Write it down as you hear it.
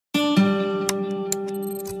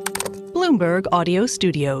Bloomberg Audio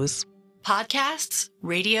Studios. Podcasts,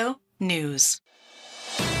 radio, news.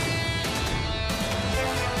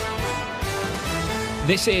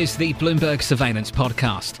 This is the Bloomberg Surveillance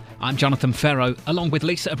Podcast. I'm Jon Ferro, along with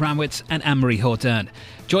Lisa Abramowicz and Anne-Marie Hordern.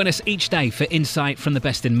 Join us each day for insight from the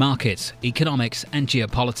best in markets, economics and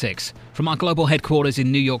geopolitics. From our global headquarters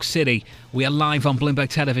in New York City, we are live on Bloomberg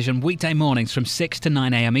Television weekday mornings from 6 to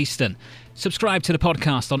 9 a.m. Eastern. Subscribe to the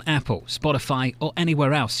podcast on Apple, Spotify or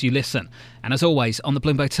anywhere else you listen. And as always, on the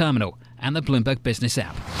Bloomberg Terminal and the Bloomberg Business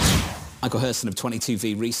app. Michael Hirson of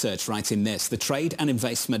 22V Research writing this: the trade and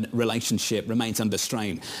investment relationship remains under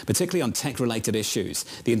strain, particularly on tech-related issues.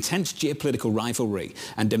 The intense geopolitical rivalry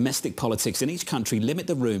and domestic politics in each country limit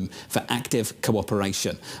the room for active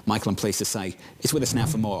cooperation. Michael, I'm pleased to say, is with us now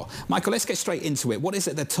for more. Michael, let's get straight into it. What is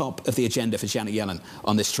at the top of the agenda for Janet Yellen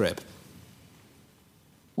on this trip?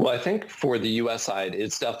 Well, I think for the U.S. side,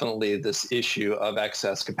 it's definitely this issue of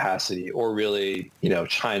excess capacity, or really,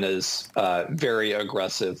 China's very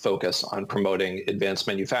aggressive focus on promoting advanced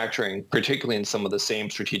manufacturing, particularly in some of the same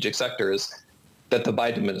strategic sectors that the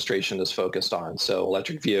Biden administration is focused on. So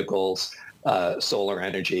electric vehicles, solar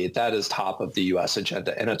energy, that is top of the U.S.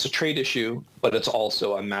 agenda. And it's a trade issue, but it's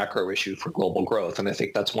also a macro issue for global growth. And I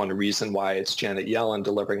think that's one reason why it's Janet Yellen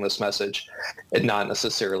delivering this message and not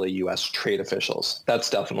necessarily U.S. trade officials. That's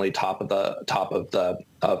definitely top of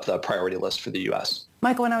the priority list for the U.S.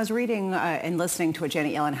 Michael, when I was reading and listening to what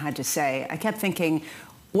Janet Yellen had to say, I kept thinking,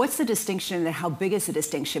 what's the distinction and how big is the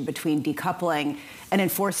distinction between decoupling and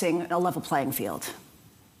enforcing a level playing field?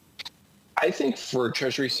 I think for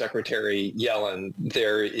Treasury Secretary Yellen,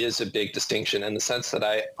 there is a big distinction in the sense that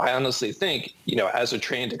I honestly think, as a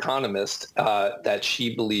trained economist, that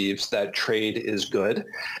she believes that trade is good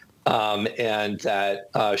and that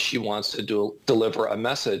she wants to deliver a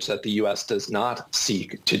message that the U.S. does not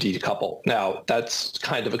seek to decouple. Now, that's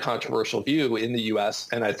kind of a controversial view in the U.S.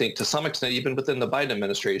 and I think to some extent even within the Biden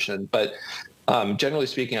administration. But generally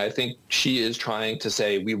speaking, I think she is trying to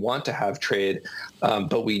say we want to have trade,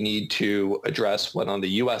 but we need to address what on the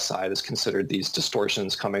U.S. side is considered these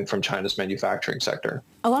distortions coming from China's manufacturing sector.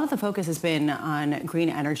 A lot of the focus has been on green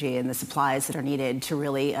energy and the supplies that are needed to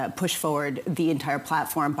really push forward the entire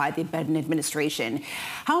platform by the Biden administration.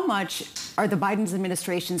 How much are the Biden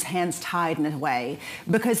administration's hands tied in a way?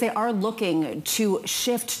 Because they are looking to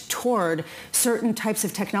shift toward certain types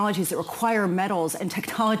of technologies that require metals and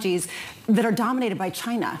technologies that are dominated by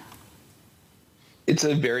China. It's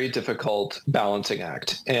a very difficult balancing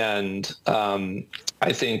act. And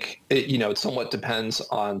I think it somewhat depends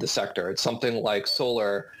on the sector. It's something like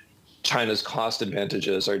solar. China's cost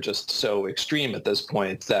advantages are just so extreme at this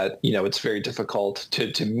point that, it's very difficult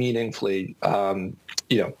to meaningfully,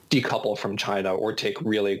 decouple from China or take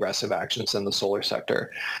really aggressive actions in the solar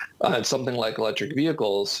sector. And something like electric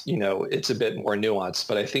vehicles, it's a bit more nuanced,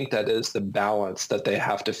 but I think that is the balance that they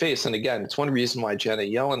have to face. And again, it's one reason why Janet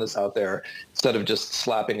Yellen is out there, instead of just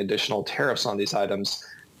slapping additional tariffs on these items.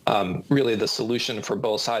 Really, the solution for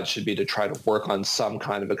both sides should be to try to work on some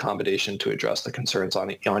kind of accommodation to address the concerns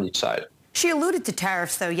on each side. She alluded to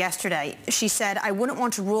tariffs, though, yesterday. She said, I wouldn't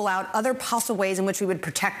want to rule out other possible ways in which we would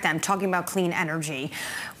protect them, talking about clean energy.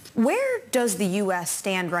 Where does the U.S.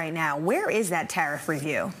 stand right now? Where is that tariff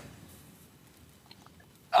review?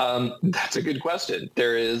 That's a good question.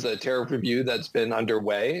 There is a tariff review that's been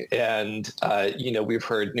underway, and we've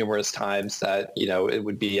heard numerous times that it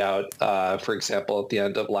would be out, for example, at the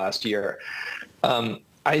end of last year.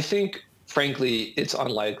 I think, frankly, it's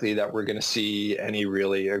unlikely that we're going to see any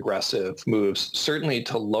really aggressive moves, certainly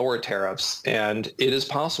to lower tariffs, and it is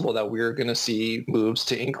possible that we're going to see moves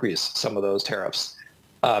to increase some of those tariffs.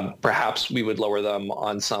 Perhaps we would lower them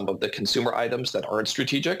on some of the consumer items that aren't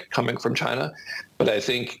strategic coming from China. But I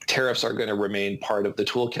think tariffs are going to remain part of the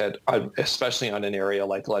toolkit, especially on an area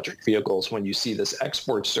like electric vehicles, when you see this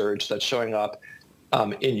export surge that's showing up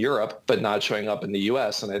in Europe, but not showing up in the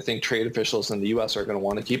U.S. And I think trade officials in the U.S. are going to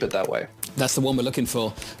want to keep it that way. That's the one we're looking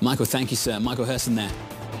for. Michael, thank you, sir. Michael Hirson there.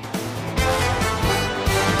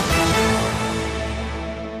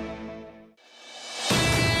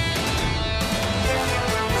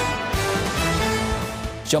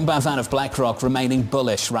 Jon Boivin of BlackRock remaining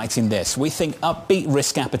bullish, writing this: we think upbeat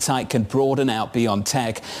risk appetite can broaden out beyond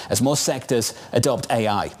tech as more sectors adopt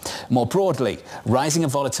AI. More broadly, rising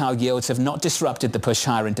and volatile yields have not disrupted the push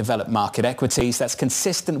higher in developed market equities. That's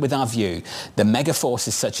consistent with our view. The mega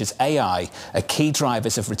forces such as AI are key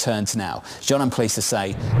drivers of returns now. Jon, I'm pleased to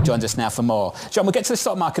say, joins us now for more. Jon, we'll get to the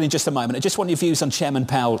stock market in just a moment. I just want your views on Chairman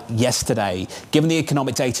Powell yesterday. Given the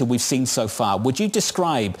economic data we've seen so far, would you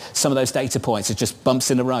describe some of those data points as just bumps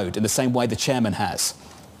in the road in the same way the chairman has?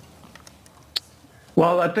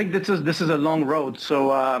 Well, I think this is a long road.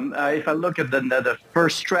 So if I look at the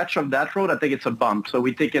first stretch of that road, I think it's a bump. So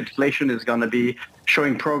we think inflation is going to be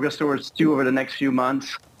showing progress towards 2 over the next few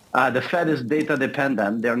months. The Fed is data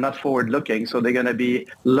dependent. They're not forward looking. So they're going to be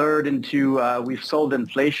lured into we've solved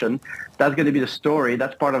inflation. That's going to be the story.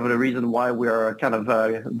 That's part of the reason why we are kind of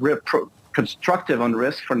constructive on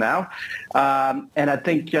risk for now. And I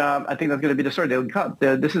think that's going to be the story. They'll cut.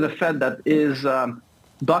 This is a Fed that is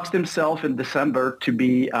boxed himself in December to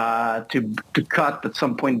be to cut at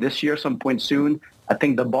some point this year, some point soon. I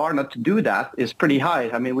think the bar not to do that is pretty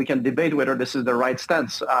high. I mean, we can debate whether this is the right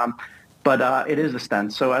stance, but it is a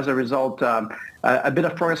stance. So as a result, a bit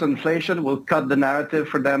of progress on inflation will cut the narrative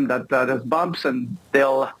for them that there's bumps, and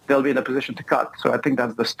they'll be in a position to cut. So I think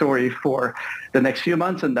that's the story for the next few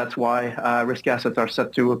months, and that's why risk assets are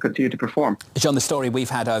set to continue to perform. John, the story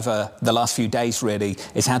we've had over the last few days really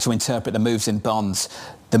is how to interpret the moves in bonds,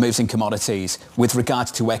 the moves in commodities with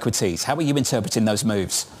regards to equities. How are you interpreting those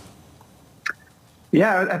moves?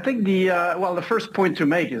 Yeah, I think the first point to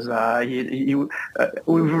make is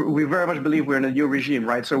we very much believe we're in a new regime,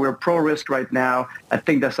 right? So we're pro-risk right now. I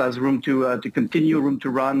think this has room to continue, room to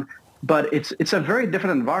run. But it's a very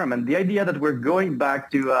different environment. The idea that we're going back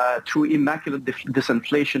to through immaculate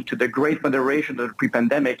disinflation to the great moderation of the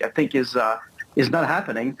pre-pandemic, I think is not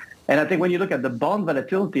happening. And I think when you look at the bond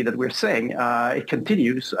volatility that we're seeing, it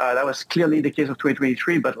continues. That was clearly the case of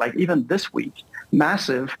 2023, but like even this week,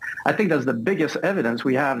 massive. I think that's the biggest evidence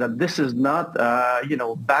we have that this is not,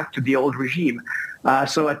 back to the old regime.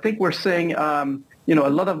 So I think we're seeing, a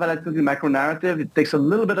lot of volatility in macro narrative. It takes a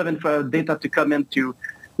little bit of info data to come in to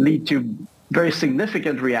lead to very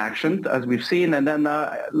significant reaction, as we've seen. And then,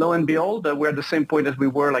 lo and behold, we're at the same point as we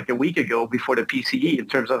were like a week ago before the PCE in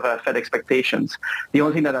terms of Fed expectations. The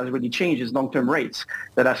only thing that has really changed is long-term rates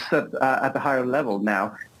that are set at a higher level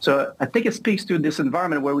now. So I think it speaks to this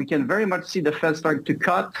environment where we can very much see the Fed starting to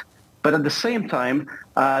cut, but at the same time,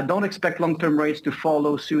 don't expect long-term rates to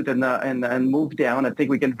follow suit and move down. I think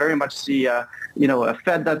we can very much see, a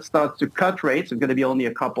Fed that starts to cut rates. It's going to be only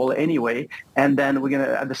a couple anyway. And then we're going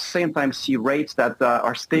to, at the same time, see rates that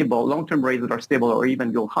are stable, long-term rates that are stable or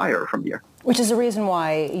even go higher from here. Which is the reason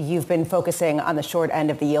why you've been focusing on the short end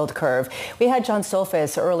of the yield curve. We had John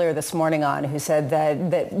Stolfus earlier this morning on who said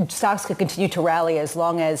that stocks could continue to rally as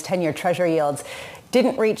long as 10-year Treasury yields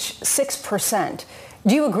didn't reach 6%.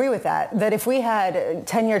 Do you agree with that? That if we had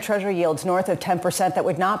 10-year Treasury yields north of 10%, that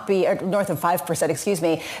would not be, north of 5%, excuse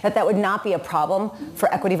me, that would not be a problem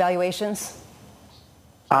for equity valuations?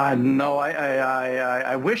 No,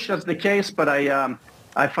 I wish that's the case, but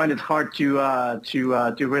I find it hard to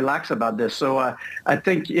relax about this. So I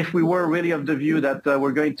think if we were really of the view that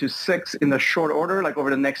we're going to 6 in the short order, like over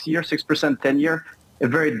the next year, 6% 10-year, it's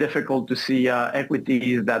very difficult to see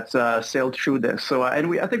equities that sailed through this. So, I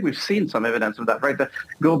think we've seen some evidence of that, right?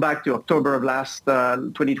 Go back to October of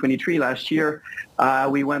 2023, last year,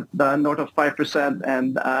 we went north of 5%,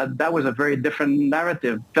 and that was a very different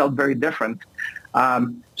narrative, felt very different.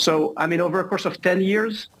 So, I mean, over a course of 10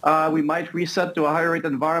 years, we might reset to a higher rate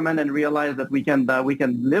environment and realize that we can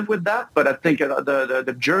live with that. But I think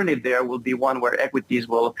the journey there will be one where equities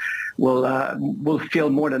will feel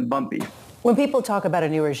more than bumpy. When people talk about a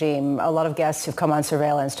new regime, a lot of guests who've come on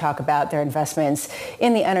surveillance talk about their investments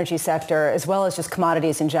in the energy sector as well as just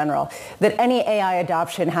commodities in general, that any AI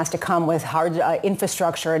adoption has to come with hard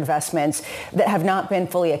infrastructure investments that have not been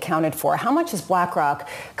fully accounted for. How much is BlackRock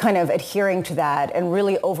kind of adhering to that and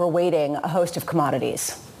really overweighting a host of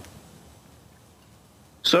commodities?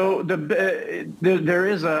 So there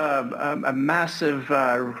is a massive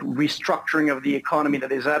restructuring of the economy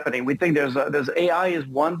that is happening. We think there's AI is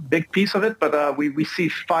one big piece of it, but we see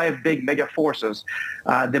 5 big mega forces.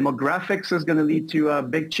 Demographics is going to lead to a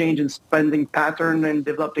big change in spending pattern in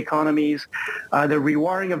developed economies. The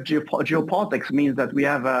rewiring of geopolitics means that we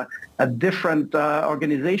have a different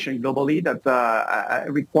organization globally that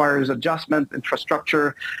requires adjustment,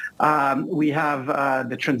 infrastructure. We have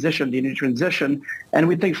the energy transition, and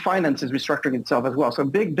we think finance is restructuring itself as well. So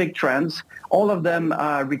big trends. All of them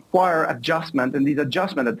require adjustment, and these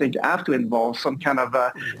adjustments, I think, have to involve some kind of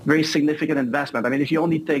very significant investment. I mean, if you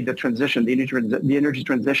only take the transition, the energy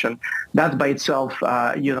transition, that's by itself,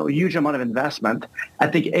 a huge amount of investment. I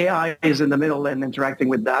think AI is in the middle and interacting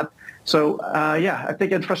with that. So, I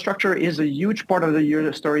think infrastructure is a huge part of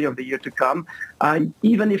the story of the year to come.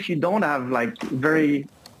 Even if you don't have very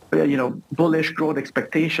bullish growth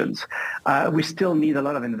expectations, we still need a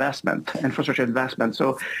lot of infrastructure investment.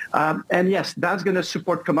 So, and yes, that's going to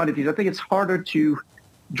support commodities. I think it's harder to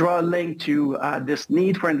draw a link to this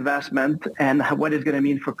need for investment and what it's going to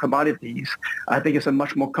mean for commodities, I think it's a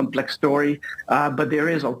much more complex story. But there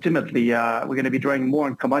is ultimately, we're going to be drawing more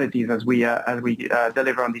on commodities as we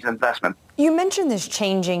deliver on these investments. You mentioned this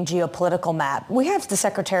changing geopolitical map. We have the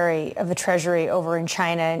Secretary of the Treasury over in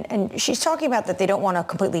China, and she's talking about that they don't want to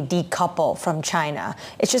completely decouple from China.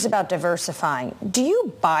 It's just about diversifying. Do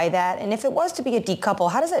you buy that? And if it was to be a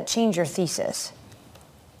decouple, how does that change your thesis?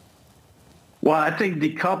 Well, I think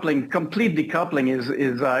complete decoupling is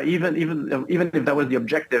even if that was the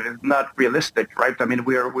objective, is not realistic, right? I mean,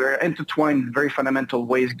 we're intertwined in very fundamental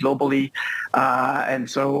ways globally, and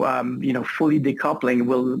so fully decoupling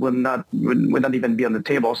will not even be on the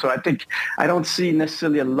table. So I don't see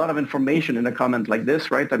necessarily a lot of information in a comment like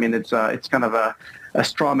this, right? I mean, it's kind of a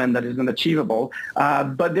straw man that is unachievable.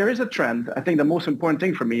 But there is a trend. I think the most important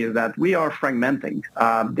thing for me is that we are fragmenting.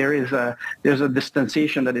 There's a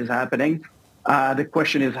distanciation that is happening. The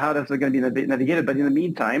question is how that's going to be navigated. But in the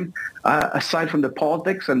meantime, aside from the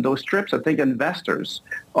politics and those trips, I think investors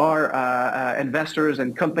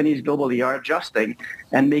and companies globally are adjusting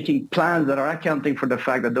and making plans that are accounting for the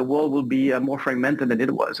fact that the world will be more fragmented than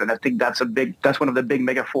it was. And I think that's one of the big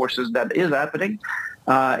mega forces that is happening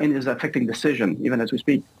and is affecting decision even as we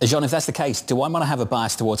speak. Jon, if that's the case, do I want to have a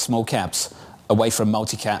bias towards small caps away from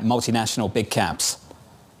multinational big caps?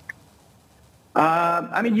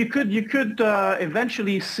 I mean, you could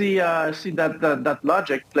eventually see that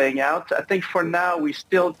logic playing out. I think for now we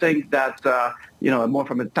still think that more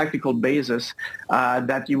from a tactical basis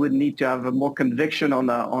that you would need to have more conviction on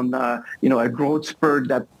a growth spurt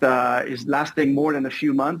that is lasting more than a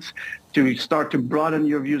few months to start to broaden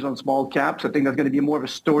your views on small caps. I think that's going to be more of a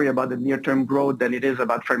story about the near-term growth than it is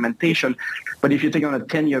about fragmentation. But if you think on a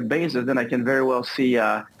 10-year basis, then I can very well see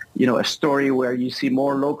a story where you see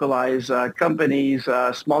more localized companies,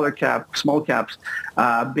 small caps,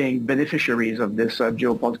 being beneficiaries of this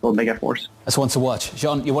geopolitical megaforce. That's one to watch.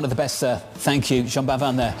 Jon, you're one of the best. Thank you. Jon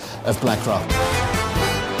Boivin there of BlackRock.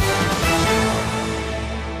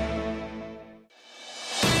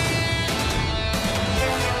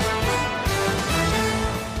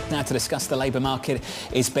 Now to discuss the labour market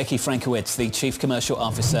is Becky Frankiewicz, the Chief Commercial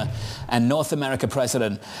Officer and North America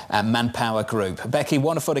President at ManpowerGroup. Becky,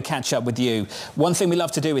 wonderful to catch up with you. One thing we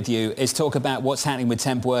love to do with you is talk about what's happening with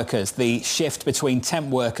temp workers, the shift between temp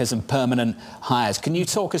workers and permanent hires. Can you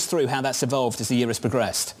talk us through how that's evolved as the year has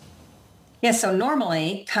progressed? Yes, so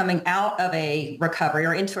normally coming out of a recovery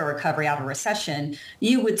or into a recovery out of a recession,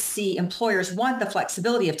 you would see employers want the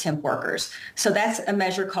flexibility of temp workers. So that's a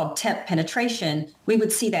measure called temp penetration. We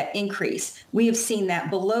would see that increase. We have seen that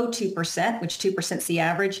below 2%, which 2% is the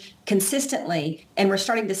average, consistently, and we're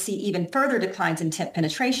starting to see even further declines in temp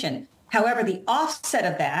penetration. However, the offset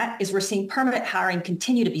of that is we're seeing permanent hiring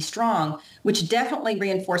continue to be strong, which definitely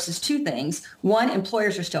reinforces two things. One,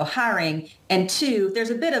 employers are still hiring. And two, there's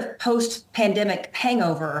a bit of post-pandemic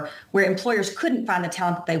hangover where employers couldn't find the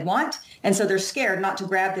talent that they want. And so they're scared not to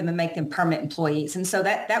grab them and make them permanent employees. And so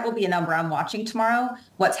that will be a number I'm watching tomorrow,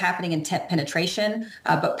 what's happening in temp penetration.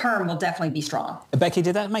 But perm will definitely be strong. Becky,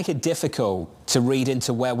 did that make it difficult to read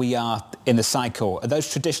into where we are in the cycle? Are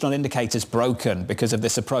those traditional indicators broken because of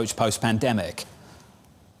this approach post-pandemic?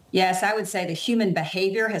 Yes, I would say the human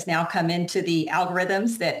behavior has now come into the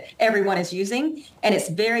algorithms that everyone is using, and it's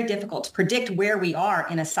very difficult to predict where we are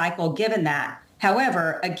in a cycle given that.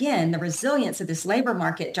 However, again, the resilience of this labor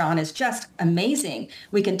market, Jon, is just amazing.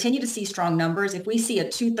 We continue to see strong numbers. If we see a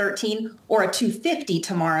 213 or a 250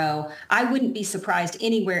 tomorrow, I wouldn't be surprised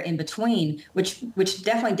anywhere in between, which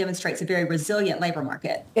definitely demonstrates a very resilient labor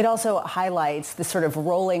market. It also highlights the sort of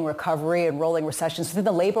rolling recovery and rolling recessions within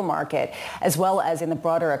the labor market, as well as in the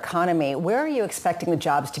broader economy. Where are you expecting the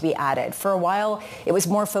jobs to be added? For a while, it was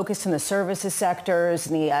more focused in the services sectors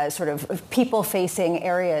and the sort of people-facing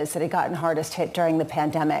areas that had gotten hardest hit during the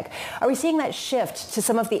pandemic. Are we seeing that shift to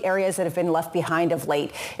some of the areas that have been left behind of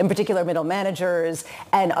late, in particular middle managers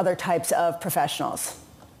and other types of professionals?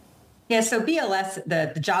 Yeah, so BLS,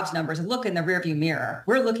 the jobs numbers, look in the rearview mirror.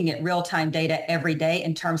 We're looking at real-time data every day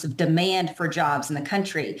in terms of demand for jobs in the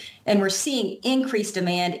country. And we're seeing increased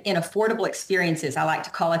demand in affordable experiences. I like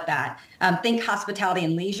to call it that. Think hospitality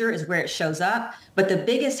and leisure is where it shows up. But the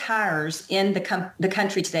biggest hires in the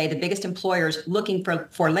country today, the biggest employers looking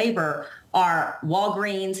for labor are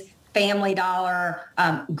Walgreens, Family Dollar,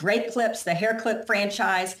 Grape Clips, the hair clip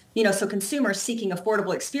franchise, so consumers seeking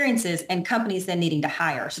affordable experiences and companies then needing to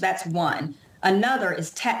hire. So that's one. Another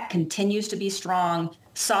is tech continues to be strong.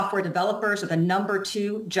 Software developers are the number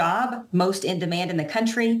 2 job most in demand in the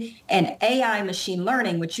country. And AI machine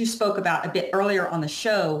learning, which you spoke about a bit earlier on the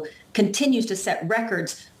show, continues to set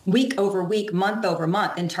records week over week, month over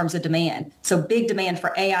month in terms of demand. So big demand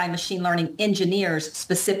for AI machine learning engineers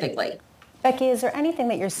specifically. Becky, is there anything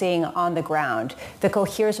that you're seeing on the ground that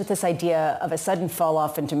coheres with this idea of a sudden fall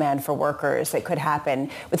off in demand for workers that could happen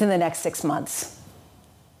within the next 6 months?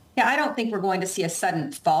 Yeah, I don't think we're going to see a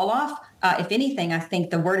sudden fall off. If anything, I think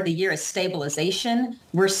the word of the year is stabilization.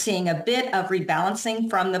 We're seeing a bit of rebalancing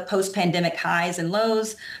from the post-pandemic highs and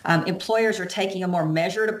lows. Employers are taking a more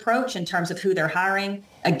measured approach in terms of who they're hiring,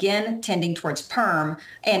 again, tending towards perm,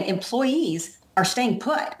 and employees are staying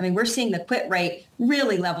put. I mean, we're seeing the quit rate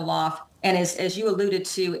really level off. And as you alluded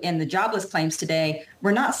to in the jobless claims today,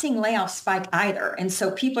 we're not seeing layoffs spike either. And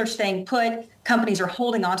so people are staying put. Companies are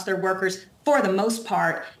holding on to their workers for the most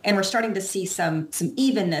part. And we're starting to see some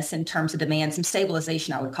evenness in terms of demand, some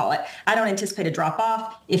stabilization, I would call it. I don't anticipate a drop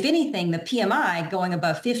off. If anything, the PMI going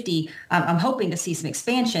above 50, I'm hoping to see some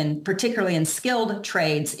expansion, particularly in skilled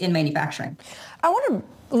trades in manufacturing. I want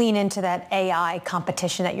to lean into that AI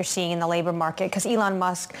competition that you're seeing in the labor market, because Elon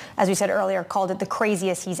Musk, as we said earlier, called it the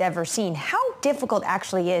craziest he's ever seen. How difficult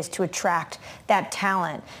actually is to attract that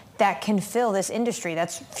talent that can fill this industry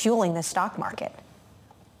that's fueling the stock market?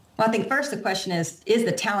 Well, I think first the question is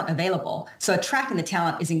the talent available? So attracting the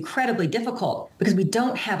talent is incredibly difficult because we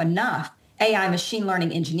don't have enough AI machine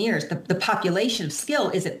learning engineers. The population of skill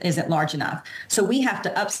isn't large enough. So we have to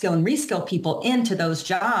upskill and reskill people into those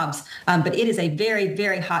jobs. But it is a very,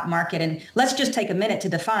 very hot market. And let's just take a minute to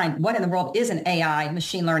define what in the world is an AI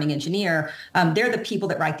machine learning engineer. They're the people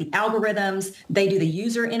that write the algorithms. They do the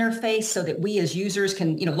user interface so that we as users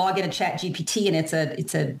can, log in and chat GPT and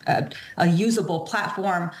it's a usable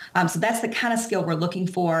platform. So that's the kind of skill we're looking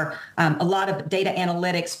for. A lot of data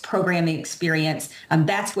analytics, programming experience.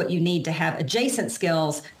 That's what you need to have adjacent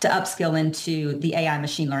skills to upskill into the AI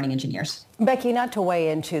machine learning engineers. Becky, not to weigh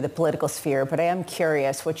into the political sphere, but I am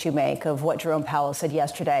curious what you make of what Jerome Powell said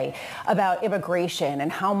yesterday about immigration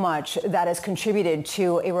and how much that has contributed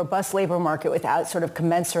to a robust labor market without sort of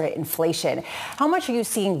commensurate inflation. How much are you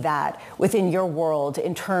seeing that within your world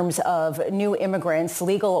in terms of new immigrants,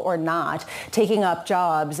 legal or not, taking up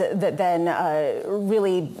jobs that then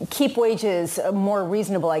really keep wages more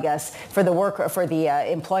reasonable, I guess, for the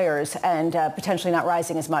employers and potentially not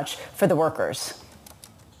rising as much for the workers?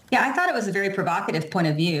 Yeah, I thought it was a very provocative point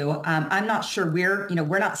of view. I'm not sure we're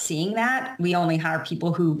not seeing that. We only hire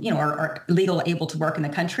people who, are legal, able to work in the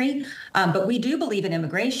country. But we do believe in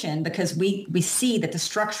immigration because we see that the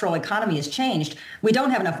structural economy has changed. We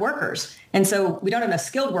don't have enough workers. And so we don't have enough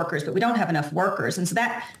skilled workers, but we don't have enough workers. And so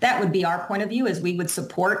that would be our point of view, is we would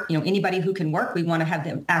support, anybody who can work. We want to have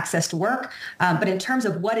them access to work. But in terms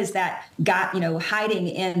of what is that got, hiding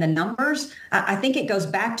in the numbers, I think it goes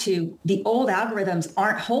back to the old algorithms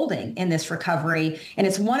aren't holding in this recovery. And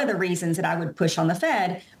it's one of the reasons that I would push on the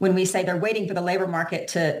Fed when we say they're waiting for the labor market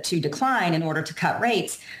to decline in order to cut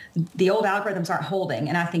rates. The old algorithms aren't holding.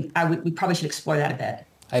 And I think we probably should explore that a bit.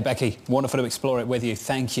 Hey, Becky, wonderful to explore it with you.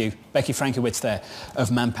 Thank you. Becky Frankiewicz there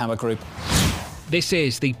of ManpowerGroup. This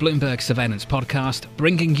is the Bloomberg Surveillance Podcast,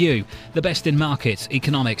 bringing you the best in markets,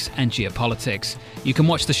 economics and geopolitics. You can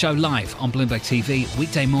watch the show live on Bloomberg TV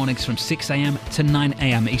weekday mornings from 6 a.m. to 9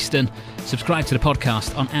 a.m. Eastern. Subscribe to the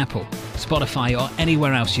podcast on Apple, Spotify or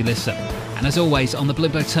anywhere else you listen. And as always, on the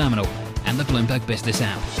Bloomberg Terminal and the Bloomberg Business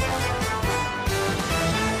app.